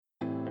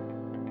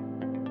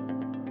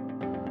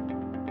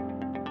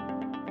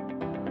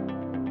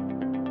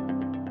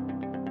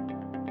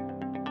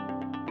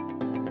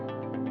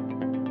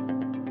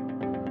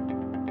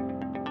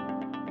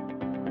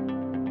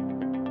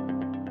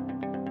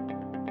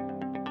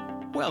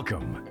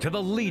Welcome to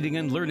the Leading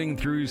and Learning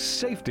Through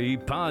Safety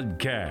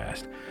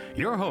podcast.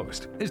 Your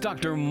host is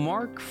Dr.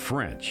 Mark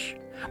French.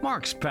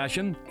 Mark's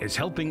passion is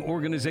helping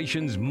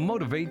organizations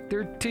motivate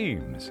their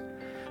teams.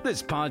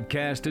 This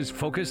podcast is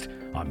focused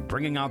on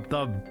bringing out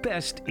the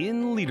best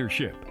in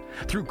leadership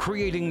through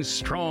creating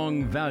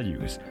strong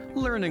values,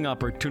 learning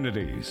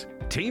opportunities,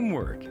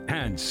 teamwork,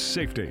 and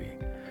safety.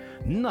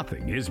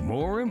 Nothing is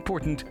more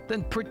important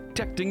than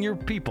protecting your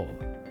people.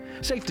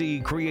 Safety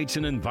creates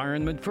an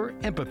environment for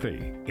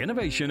empathy,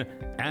 innovation,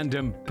 and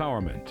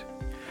empowerment.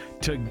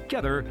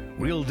 Together,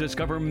 we'll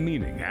discover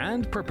meaning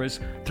and purpose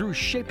through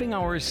shaping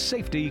our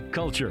safety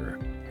culture.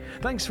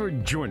 Thanks for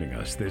joining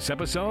us this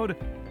episode.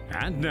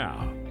 And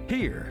now,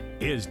 here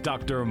is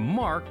Dr.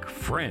 Mark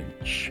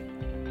French.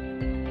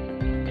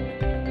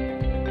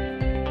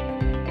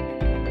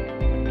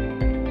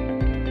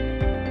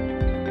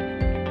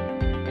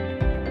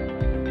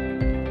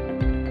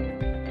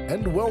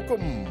 And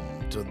welcome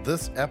to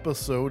this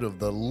episode of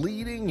the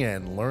Leading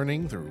and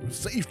Learning Through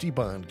Safety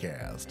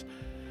podcast.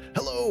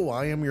 Hello,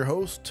 I am your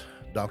host,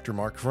 Dr.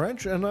 Mark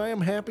French, and I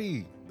am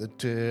happy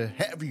to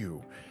have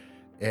you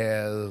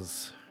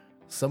as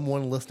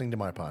someone listening to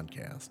my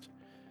podcast.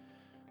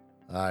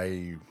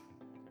 I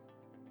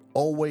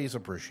always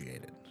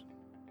appreciate it,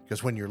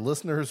 because when your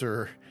listeners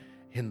are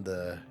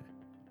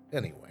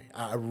anyway,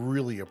 I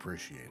really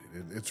appreciate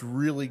it. It's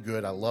really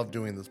good. I love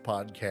doing this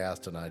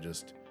podcast, and I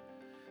just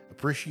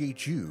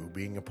appreciate you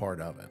being a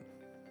part of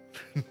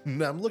it.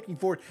 I'm looking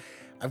forward.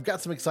 I've got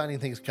some exciting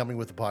things coming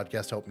with the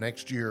podcast. I hope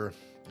next year,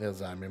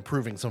 as I'm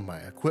improving some of my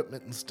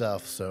equipment and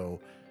stuff. So,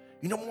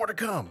 more to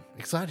come.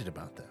 Excited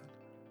about that.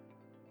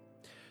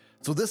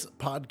 So this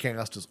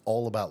podcast is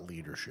all about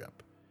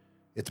leadership.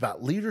 It's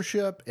about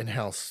leadership and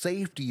how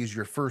safety is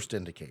your first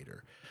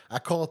indicator. I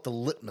call it the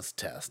litmus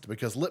test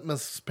because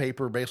litmus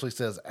paper basically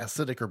says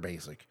acidic or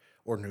basic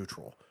or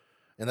neutral.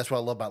 And that's what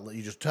I love about it.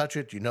 You just touch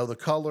it, you know the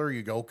color,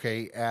 you go,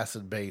 okay,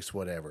 acid, base,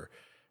 whatever.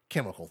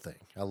 Chemical thing.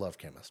 I love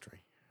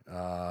chemistry.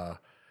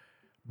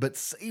 But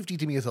safety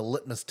to me is a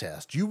litmus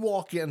test. You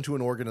walk into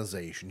an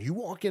organization, you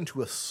walk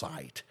into a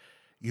site,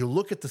 you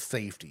look at the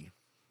safety,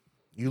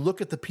 you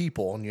look at the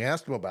people, and you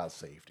ask them about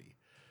safety.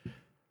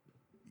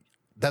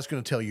 That's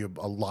going to tell you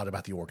a lot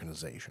about the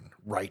organization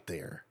right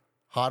there.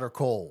 Hot or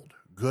cold,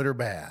 good or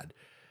bad,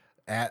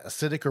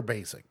 acidic or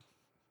basic.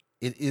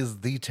 It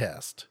is the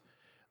test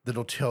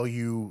that'll tell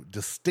you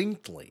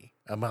distinctly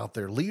about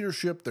their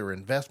leadership, their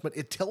investment.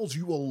 It tells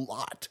you a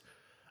lot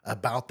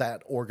about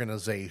that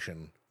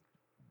organization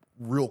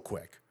real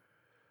quick.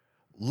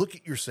 Look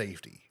at your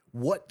safety.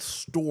 What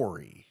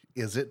story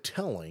is it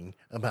telling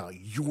about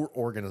your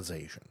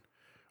organization?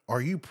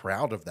 Are you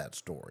proud of that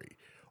story?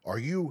 Are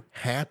you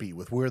happy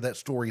with where that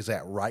story is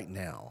at right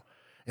now?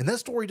 And that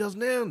story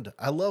doesn't end.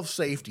 I love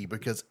safety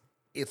because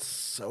it's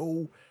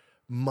so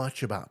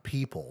much about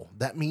people.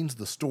 That means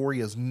the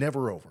story is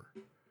never over.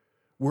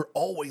 We're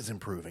always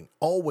improving,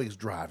 always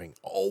driving,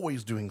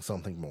 always doing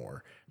something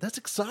more. That's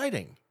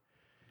exciting.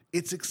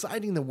 It's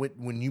exciting that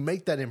when you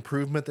make that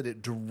improvement, that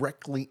it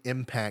directly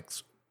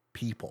impacts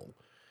people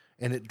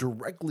and it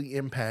directly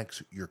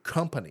impacts your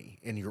company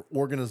and your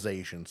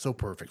organization so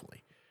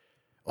perfectly.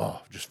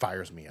 Oh, just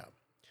fires me up.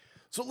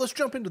 So let's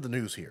jump into the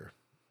news here.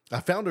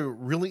 I found a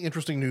really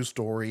interesting news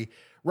story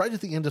right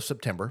at the end of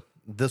September.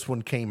 This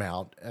one came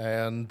out,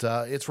 and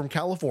it's from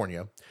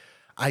California.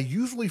 I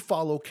usually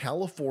follow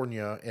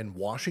California and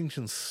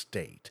Washington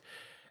State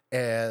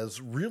as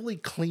really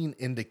clean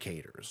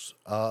indicators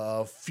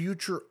of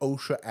future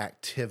OSHA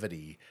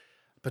activity,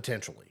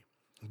 potentially,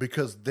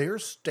 because their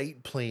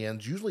state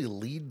plans usually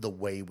lead the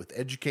way with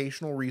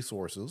educational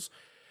resources.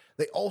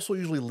 They also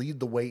usually lead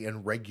the way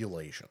in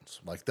regulations.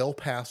 Like they'll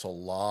pass a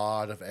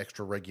lot of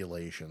extra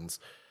regulations.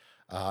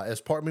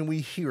 We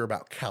hear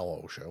about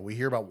Cal OSHA, we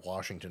hear about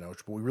Washington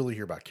OSHA, but we really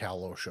hear about Cal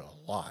OSHA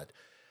a lot.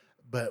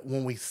 But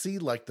when we see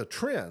like the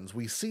trends,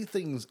 we see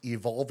things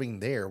evolving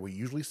there. We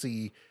usually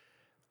see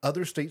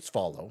other states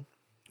follow.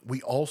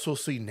 We also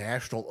see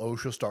national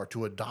OSHA start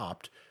to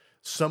adopt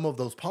some of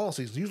those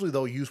policies. Usually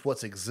they'll use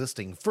what's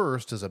existing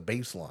first as a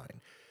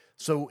baseline.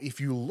 So if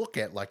you look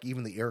at like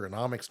even the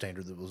ergonomic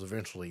standard that was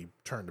eventually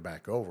turned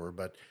back over,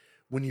 but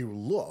when you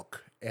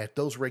look at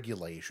those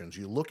regulations,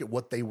 you look at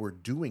what they were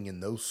doing in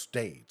those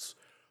states,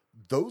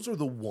 those are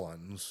the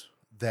ones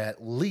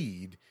that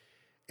lead,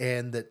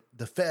 and that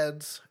the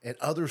feds and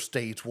other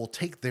states will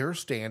take their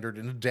standard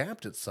and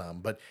adapt it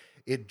some, but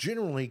it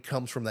generally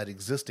comes from that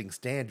existing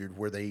standard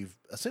where they've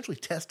essentially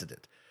tested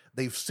it.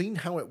 They've seen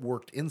how it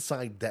worked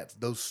inside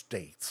those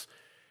states,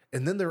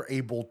 and then they're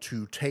able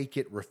to take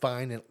it,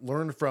 refine it,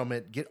 learn from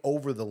it, get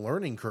over the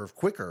learning curve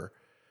quicker,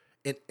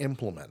 and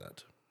implement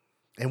it.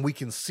 And we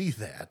can see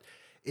that.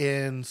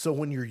 And so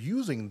when you're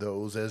using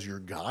those as your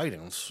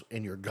guidance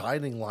and your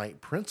guiding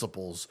light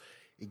principles,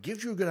 it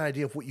gives you a good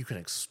idea of what you can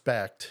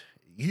expect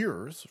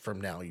years from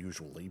now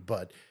usually,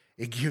 but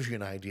it gives you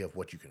an idea of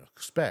what you can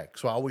expect.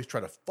 So I always try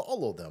to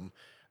follow them.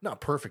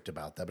 Not perfect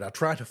about that, but I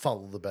try to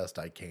follow the best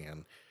I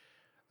can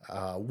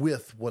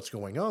with what's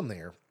going on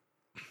there.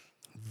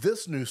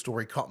 This news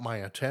story caught my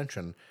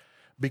attention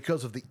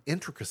because of the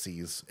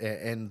intricacies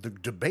and the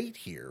debate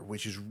here,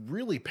 which is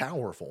really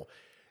powerful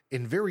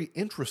and very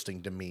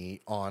interesting to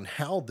me on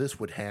how this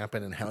would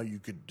happen and how you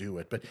could do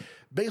it. But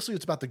basically,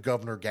 it's about the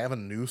governor,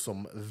 Gavin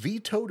Newsom,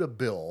 vetoed a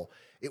bill.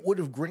 It would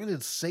have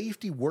granted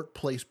safety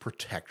workplace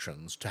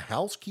protections to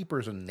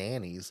housekeepers and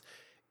nannies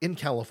in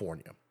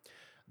California.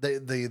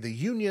 The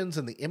unions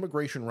and the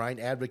immigration right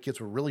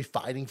advocates were really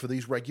fighting for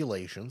these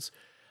regulations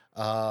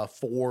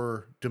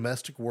for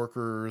domestic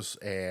workers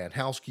and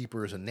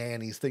housekeepers and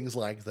nannies, things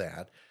like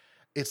that.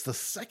 It's the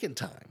second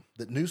time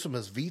that Newsom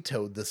has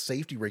vetoed the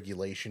safety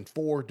regulation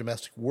for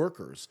domestic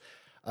workers.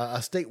 A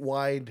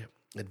statewide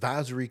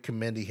advisory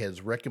committee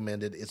has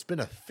recommended it's been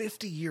a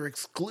 50-year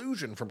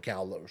exclusion from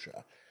Cal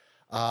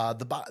OSHA.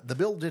 The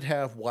bill did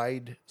have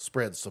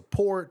widespread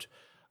support.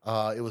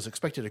 It was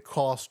expected to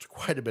cost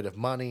quite a bit of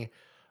money.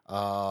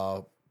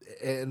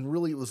 And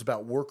really it was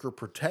about worker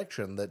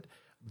protection, that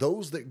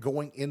those that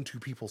going into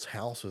people's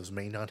houses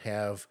may not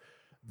have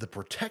the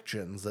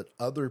protections that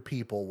other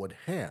people would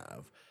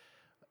have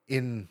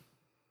in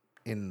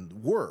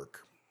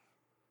work.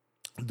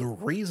 The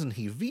reason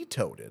he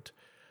vetoed it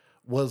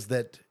was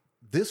that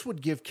this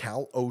would give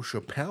Cal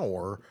OSHA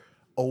power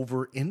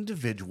over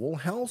individual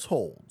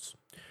households.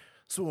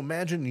 So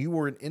imagine you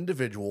were an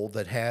individual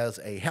that has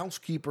a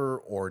housekeeper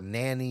or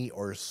nanny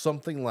or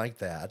something like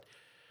that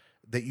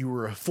you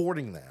were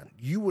affording that.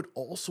 You would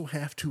also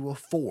have to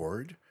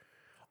afford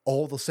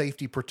all the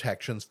safety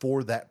protections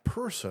for that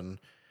person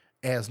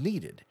as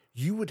needed.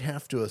 You would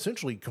have to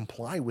essentially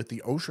comply with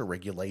the OSHA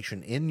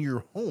regulation in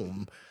your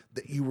home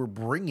that you were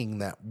bringing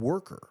that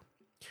worker.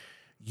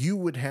 You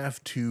would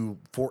have to,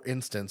 for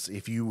instance,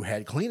 if you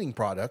had cleaning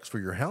products for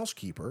your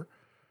housekeeper,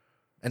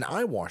 an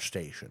eye wash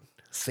station,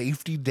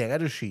 safety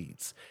data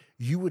sheets,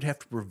 you would have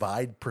to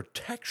provide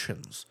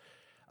protections.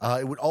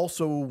 It would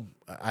also,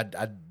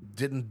 I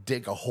didn't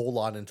dig a whole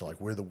lot into like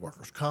where the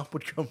workers' comp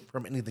would come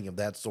from, anything of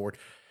that sort.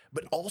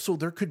 But also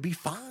there could be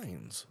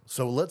fines.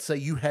 So let's say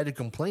you had a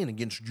complaint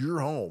against your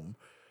home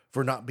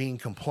for not being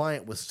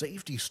compliant with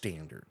safety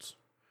standards.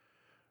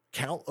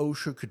 Cal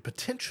OSHA could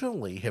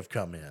potentially have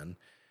come in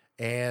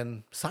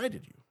and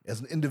cited you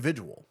as an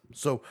individual.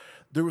 So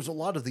there was a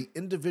lot of the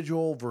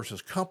individual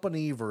versus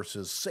company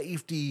versus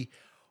safety,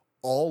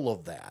 all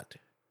of that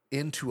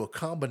into a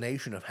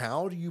combination of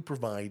how do you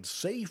provide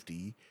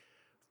safety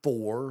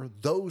for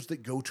those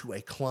that go to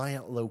a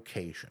client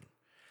location?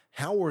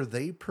 How are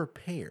they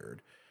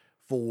prepared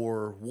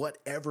for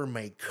whatever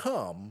may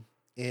come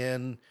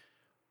in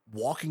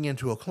walking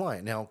into a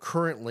client? Now,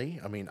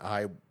 currently,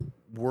 I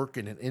work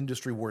in an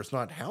industry where it's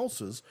not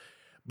houses,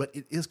 but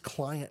it is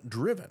client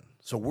driven.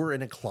 So we're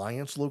in a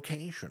client's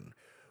location.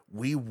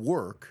 We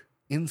work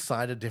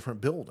inside a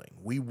different building.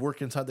 We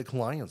work inside the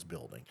client's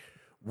building.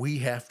 We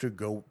have to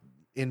go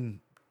in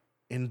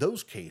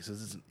those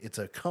cases. It's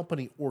a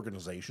company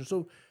organization.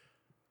 So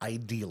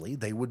ideally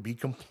they would be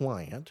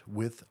compliant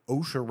with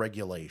OSHA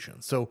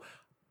regulations. So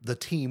the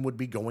team would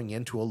be going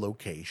into a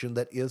location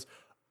that is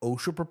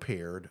OSHA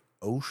prepared,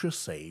 OSHA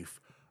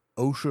safe,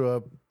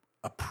 OSHA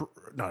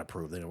not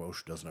approved. They know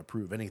OSHA doesn't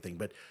approve anything,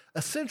 but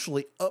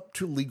essentially up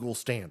to legal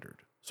standard.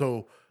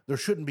 So there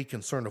shouldn't be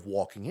concern of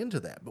walking into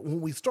that. But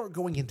when we start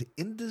going into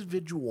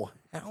individual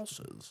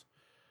houses,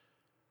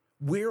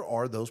 where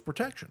are those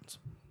protections?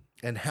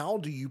 And how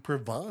do you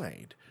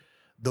provide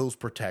those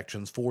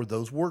protections for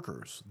those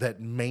workers that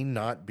may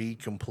not be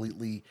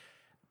completely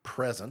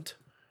present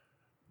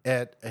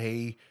at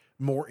a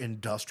more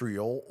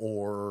industrial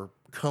or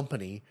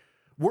company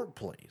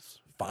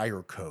workplace?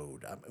 Fire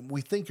code.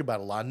 We think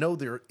about a lot. I know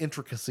there are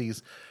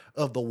intricacies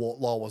of the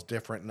law was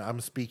different, and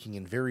I'm speaking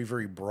in very,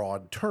 very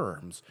broad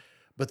terms,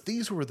 but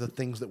these were the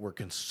things that were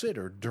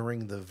considered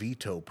during the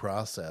veto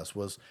process.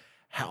 Was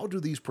how do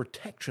these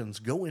protections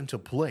go into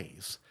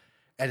place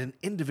at an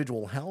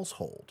individual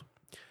household?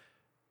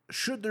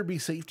 Should there be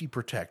safety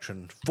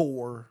protection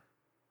for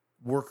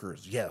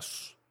workers?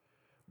 Yes.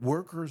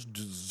 Workers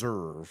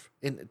deserve,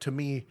 and to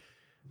me,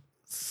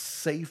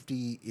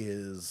 safety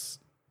is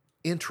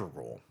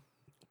integral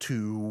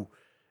to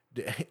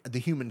the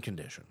human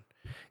condition.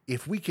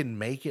 If we can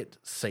make it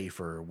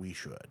safer, we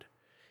should.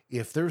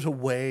 If there's a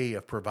way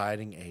of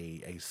providing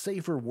a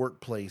safer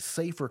workplace,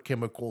 safer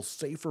chemicals,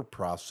 safer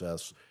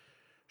process,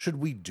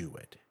 should we do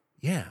it?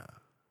 Yeah.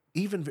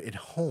 Even at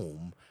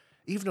home,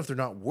 even if they're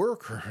not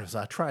workers,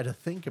 I try to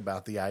think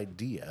about the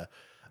idea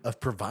of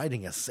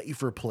providing a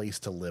safer place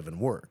to live and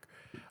work.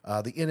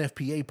 The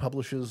NFPA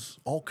publishes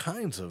all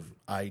kinds of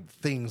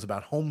things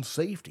about home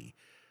safety,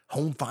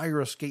 home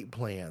fire escape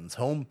plans,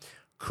 home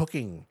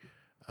cooking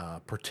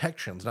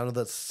protections. None of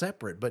that's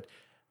separate, but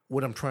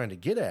what I'm trying to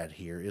get at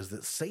here is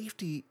that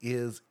safety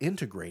is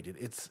integrated.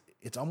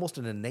 It's almost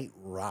an innate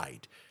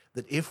right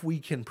that if we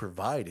can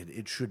provide it,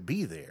 it should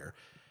be there.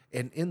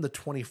 And in the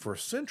 21st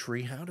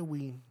century, how do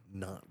we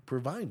not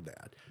provide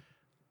that?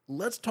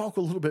 Let's talk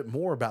a little bit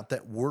more about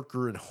that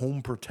worker and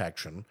home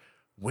protection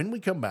when we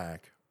come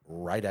back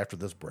right after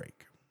this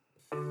break.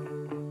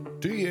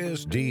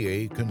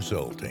 TSDA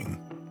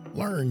Consulting.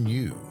 Learn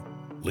you.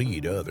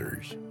 lead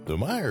others. The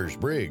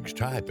Myers-Briggs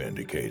Type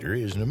Indicator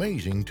is an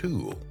amazing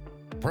tool.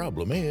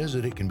 Problem is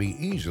that it can be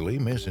easily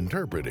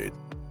misinterpreted.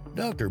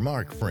 Dr.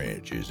 Mark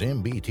French is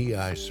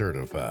MBTI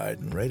certified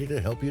and ready to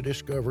help you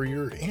discover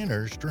your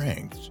inner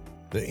strengths.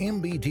 The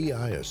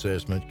MBTI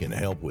assessment can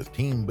help with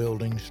team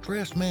building,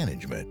 stress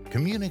management,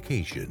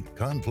 communication,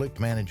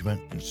 conflict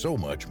management, and so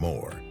much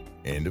more.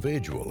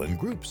 Individual and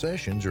group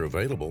sessions are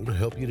available to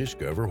help you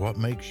discover what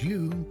makes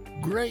you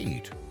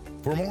great.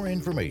 For more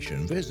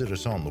information, visit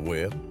us on the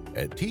web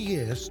at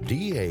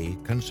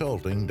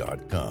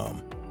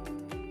tsdaconsulting.com.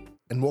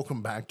 And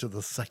welcome back to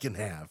the second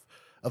half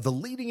of the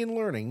Leading and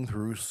Learning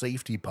Through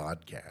Safety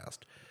podcast.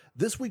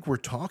 This week we're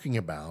talking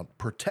about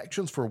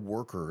protections for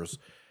workers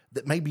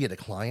that may be at a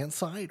client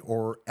site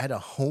or at a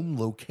home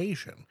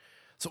location.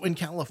 So in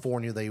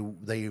California,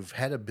 they've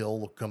had a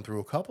bill come through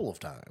a couple of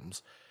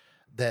times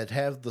that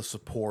have the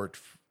support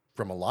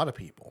from a lot of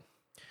people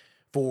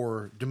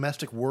for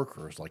domestic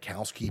workers like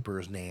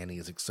housekeepers,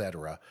 nannies,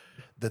 etc.,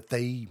 that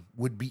they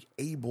would be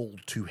able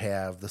to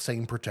have the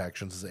same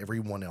protections as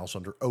everyone else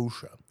under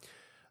OSHA.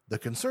 The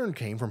concern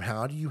came from,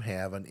 how do you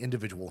have an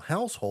individual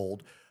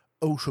household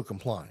OSHA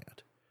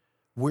compliant?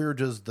 Where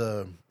does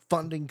the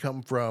funding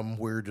come from?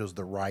 Where does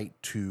the right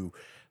to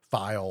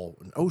file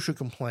an OSHA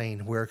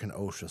complaint? Where can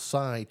OSHA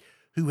cite?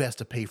 Who has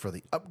to pay for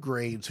the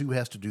upgrades? Who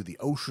has to do the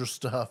OSHA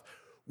stuff?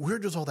 Where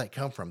does all that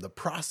come from? The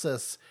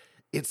process,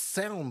 it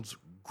sounds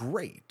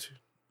great,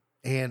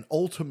 and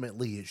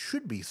ultimately it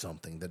should be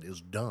something that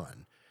is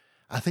done.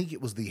 I think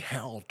it was the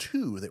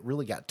how-to that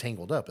really got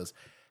tangled up, is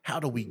how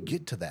do we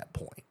get to that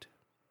point?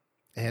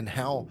 And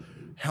how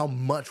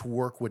much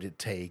work would it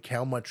take?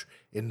 How much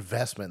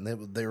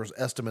investment? There's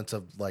estimates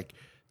of like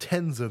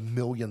tens of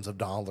millions of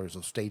dollars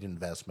of state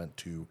investment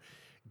to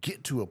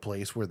get to a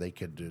place where they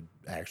could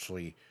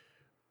actually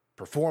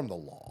perform the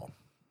law.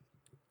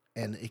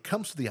 And it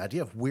comes to the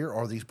idea of, where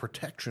are these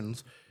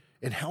protections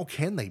and how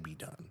can they be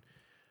done?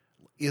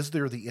 Is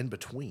there the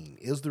in-between?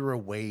 Is there a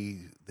way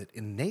that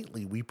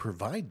innately we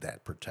provide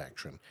that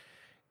protection?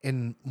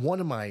 And one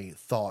of my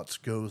thoughts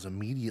goes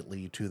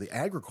immediately to the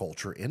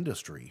agriculture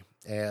industry,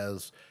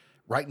 as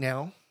right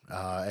now,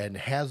 and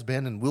has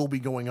been and will be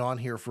going on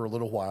here for a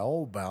little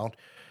while, about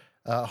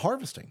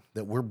harvesting,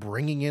 that we're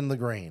bringing in the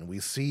grain.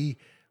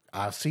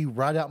 I see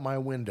right out my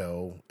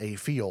window a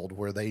field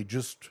where they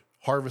just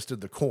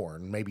harvested the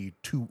corn maybe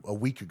a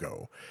week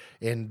ago.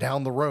 And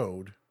down the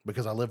road,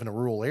 because I live in a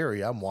rural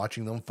area, I'm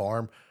watching them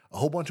farm a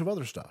whole bunch of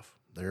other stuff.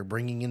 They're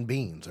bringing in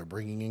beans, they're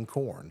bringing in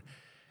corn.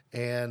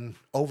 And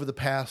over the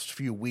past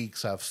few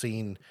weeks, I've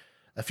seen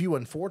a few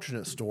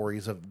unfortunate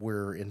stories of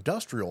where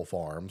industrial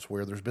farms,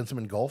 where there's been some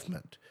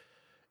engulfment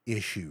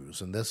issues.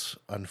 And this,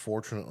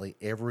 unfortunately,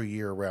 every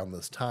year around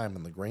this time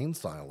in the grain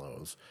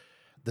silos,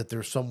 that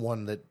there's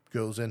someone that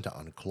goes in to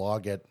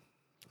unclog it.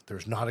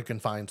 There's not a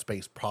confined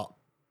space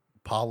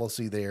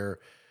policy there,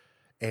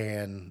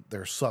 and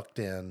they're sucked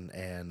in,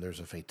 and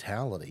there's a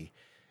fatality.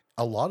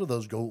 A lot of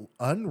those go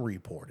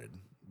unreported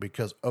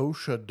because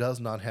OSHA does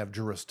not have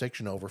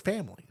jurisdiction over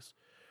families.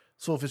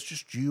 So if it's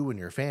just you and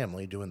your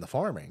family doing the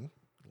farming,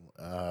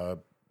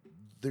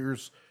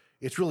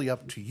 it's really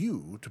up to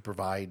you to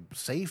provide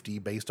safety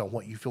based on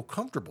what you feel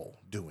comfortable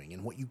doing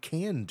and what you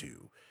can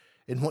do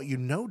and what you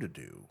know to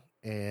do.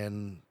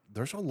 And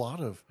there's not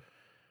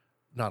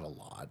a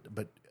lot,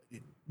 but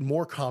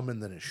more common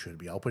than it should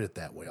be. I'll put it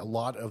that way. A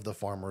lot of the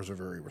farmers are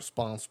very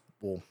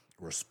responsible,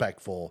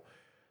 respectful.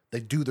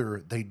 They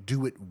do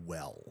it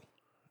well,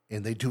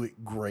 and they do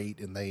it great.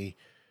 And we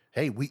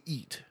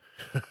eat.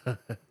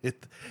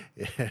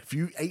 If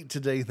you ate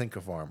today, think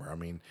a farmer. I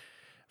mean,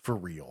 for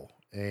real.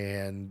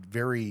 And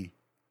very,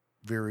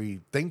 very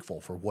thankful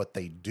for what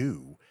they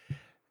do.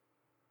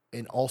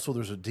 And also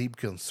there's a deep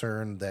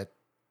concern that,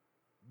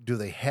 do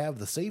they have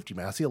the safety?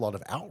 I see a lot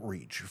of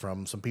outreach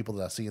from some people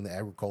that I see in the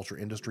agriculture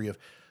industry of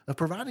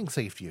providing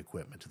safety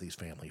equipment to these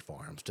family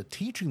farms, to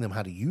teaching them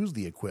how to use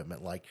the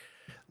equipment, like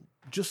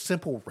just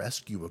simple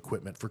rescue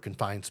equipment for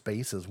confined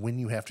spaces when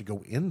you have to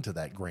go into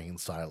that grain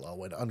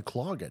silo and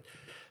unclog it.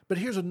 But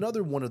here's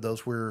another one of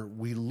those where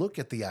we look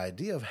at the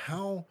idea of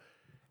how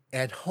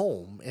at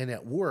home and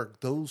at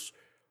work those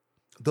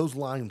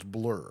lines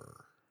blur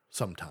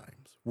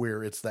sometimes,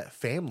 where it's that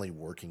family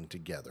working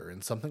together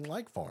in something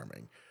like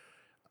farming.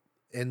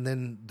 And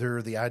then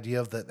there's the idea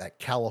of that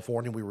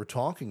California we were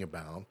talking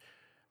about,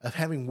 of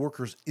having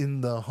workers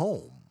in the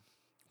home.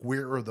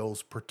 Where are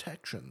those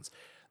protections?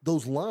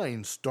 Those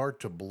lines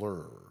start to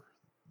blur.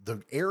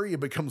 The area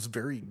becomes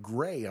very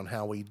gray on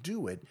how we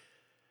do it.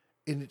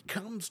 And it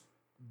comes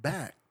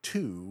back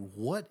to,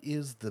 what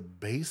is the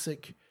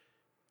basic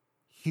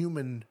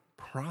human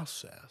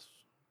process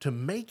to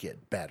make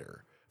it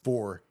better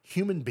for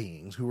human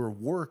beings who are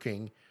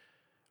working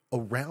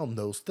around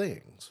those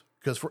things?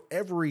 Because for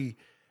every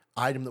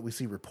item that we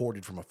see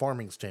reported from a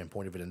farming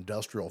standpoint of an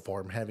industrial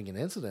farm having an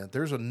incident,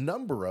 there's a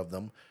number of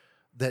them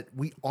that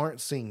we aren't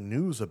seeing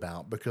news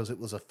about because it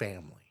was a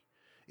family.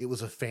 It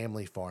was a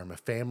family farm, a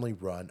family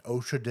run.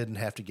 OSHA didn't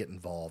have to get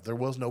involved. There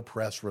was no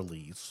press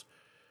release.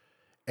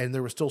 And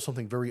there was still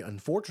something very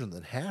unfortunate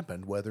that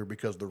happened, whether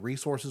because the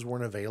resources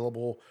weren't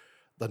available,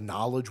 the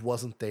knowledge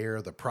wasn't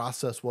there, the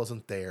process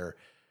wasn't there,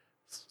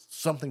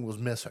 something was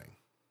missing.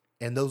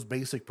 And those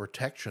basic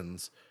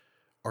protections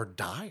are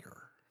dire,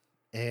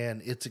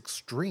 and it's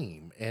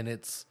extreme, and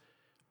it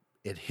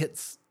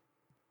hits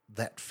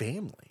that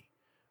family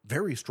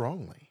very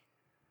strongly.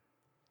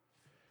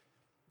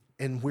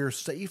 And where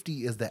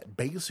safety is that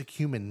basic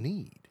human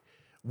need,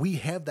 we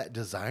have that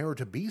desire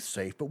to be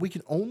safe, but we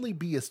can only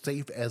be as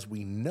safe as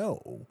we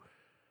know.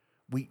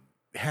 We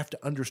have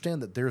to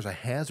understand that there's a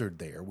hazard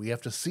there. We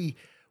have to see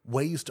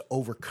ways to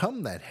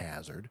overcome that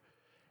hazard,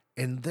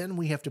 and then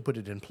we have to put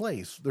it in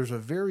place. There's a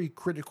very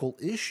critical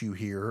issue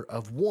here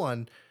of,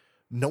 one,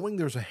 knowing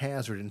there's a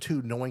hazard, and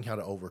two, knowing how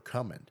to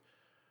overcome it.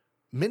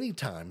 Many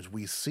times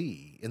we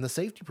see in the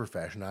safety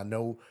profession, I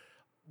know,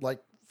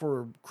 like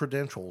for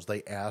credentials,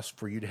 they ask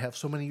for you to have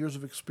so many years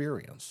of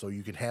experience so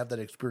you can have that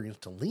experience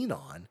to lean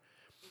on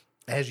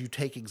as you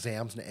take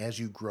exams and as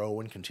you grow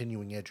in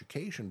continuing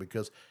education,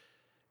 because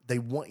they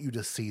want you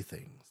to see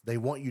things. They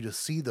want you to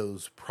see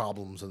those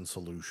problems and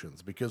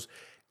solutions, because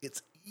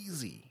it's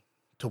easy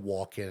to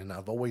walk in. And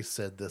I've always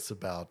said this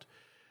about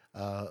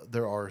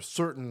there are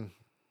certain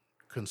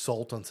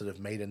consultants that have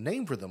made a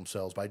name for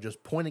themselves by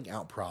just pointing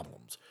out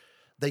problems.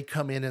 They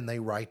come in and they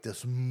write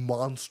this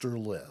monster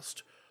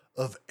list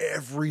of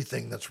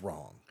everything that's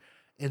wrong,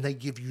 and they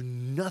give you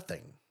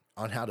nothing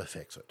on how to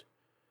fix it,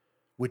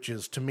 which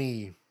is, to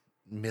me,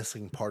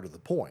 missing part of the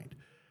point.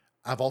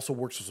 I've also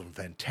worked with some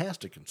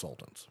fantastic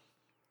consultants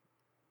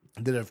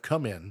that have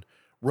come in,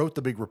 wrote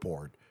the big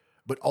report,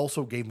 but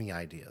also gave me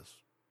ideas,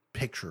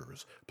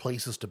 pictures,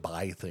 places to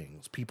buy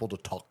things, people to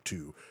talk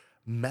to,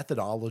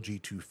 methodology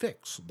to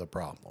fix the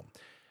problem.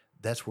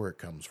 That's where it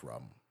comes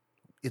from.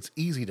 It's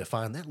easy to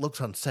find that looks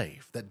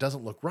unsafe, that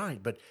doesn't look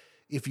right, but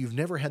if you've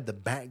never had the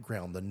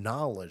background, the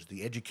knowledge,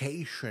 the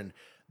education,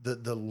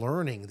 the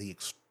learning, the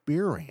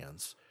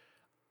experience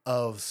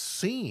of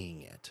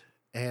seeing it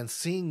and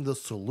seeing the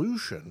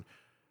solution,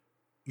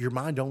 your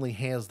mind only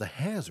has the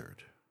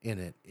hazard in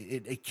it.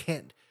 It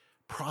can't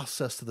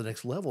process to the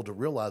next level to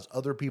realize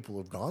other people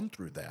have gone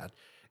through that,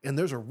 and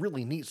there's a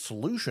really neat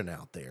solution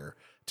out there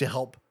to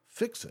help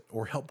fix it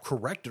or help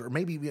correct it, or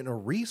maybe even a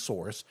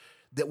resource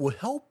that will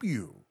help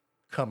you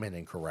come in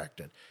and correct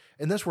it.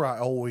 And that's where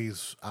I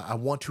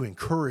want to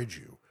encourage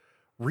you.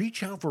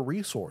 Reach out for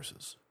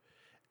resources.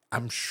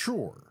 I'm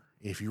sure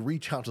if you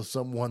reach out to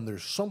someone,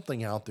 there's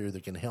something out there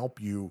that can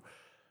help you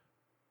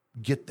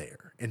get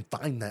there and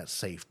find that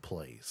safe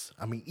place.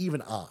 I mean,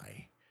 even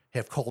I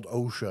have called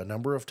OSHA a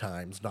number of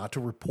times, not to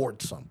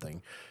report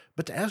something,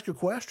 but to ask a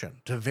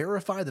question, to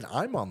verify that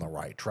I'm on the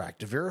right track,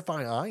 to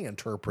verify I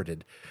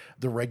interpreted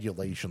the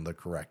regulation the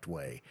correct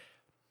way.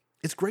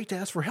 It's great to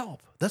ask for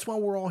help. That's why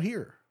we're all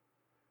here,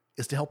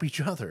 is to help each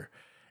other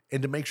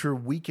and to make sure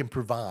we can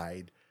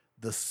provide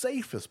the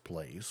safest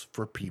place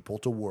for people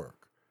to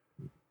work.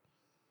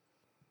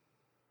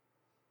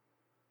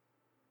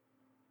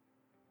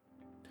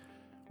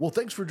 Well,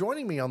 thanks for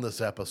joining me on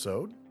this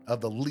episode of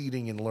the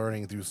Leading and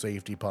Learning Through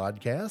Safety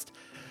podcast.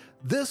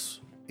 This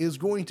is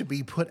going to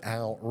be put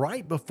out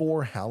right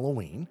before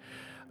Halloween.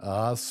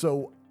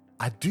 So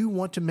I do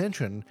want to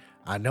mention,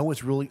 I know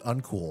it's really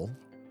uncool,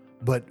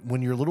 but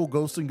when your little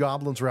ghosts and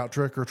goblins are out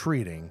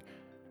trick-or-treating,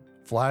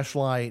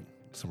 flashlight,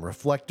 some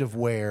reflective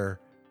wear,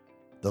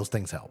 those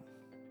things help.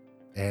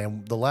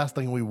 And the last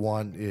thing we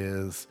want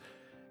is,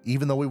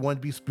 even though we want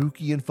to be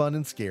spooky and fun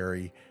and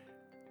scary,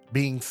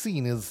 being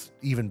seen is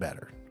even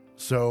better.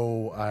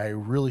 So I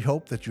really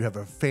hope that you have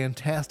a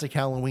fantastic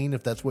Halloween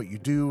if that's what you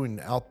do and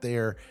out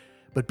there,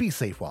 but be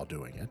safe while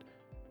doing it.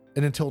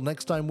 And until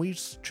next time we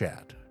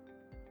chat,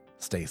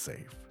 stay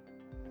safe.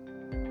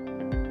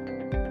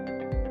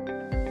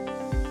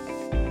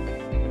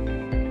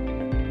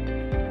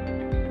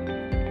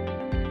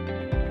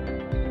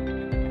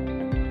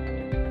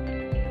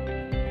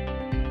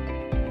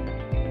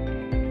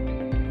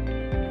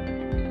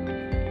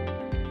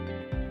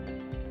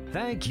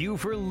 Thank you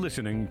for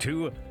listening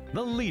to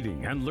the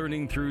Leading and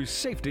Learning Through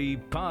Safety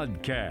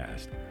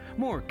podcast.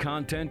 More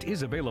content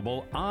is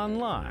available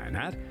online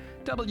at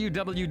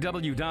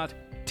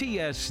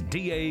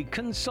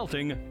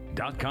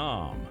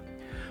www.tsdaconsulting.com.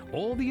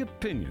 All the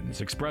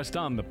opinions expressed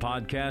on the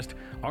podcast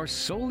are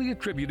solely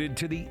attributed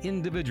to the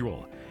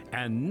individual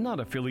and not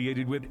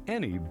affiliated with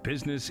any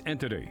business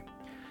entity.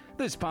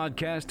 This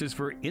podcast is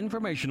for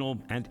informational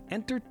and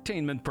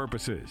entertainment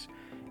purposes.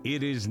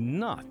 It is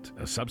not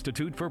a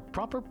substitute for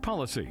proper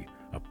policy,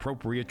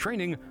 appropriate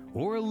training,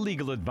 or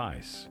legal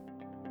advice.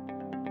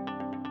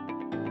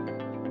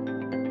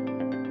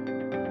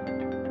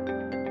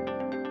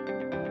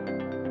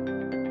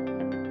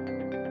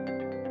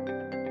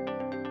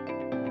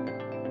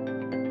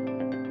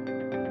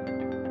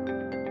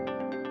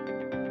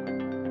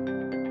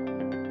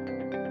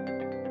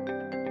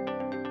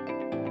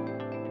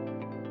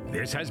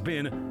 This has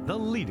been the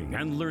Leading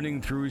and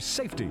Learning Through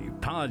Safety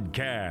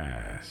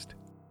podcast.